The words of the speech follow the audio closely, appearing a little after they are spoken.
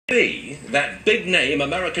be that big name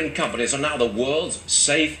American companies are now the world's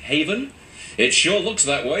safe haven? It sure looks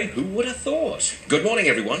that way. Who would have thought? Good morning,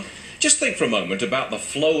 everyone. Just think for a moment about the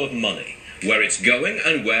flow of money, where it's going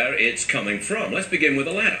and where it's coming from. Let's begin with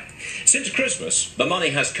the latter. Since Christmas, the money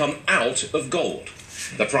has come out of gold.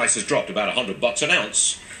 The price has dropped about $100 an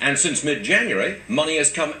ounce, and since mid-January, money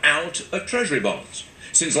has come out of treasury bonds.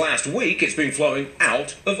 Since last week, it's been flowing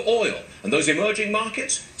out of oil. And those emerging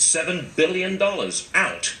markets, $7 billion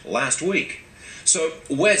out last week. So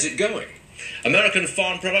where's it going? American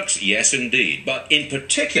farm products? Yes, indeed. But in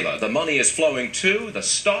particular, the money is flowing to the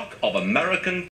stock of American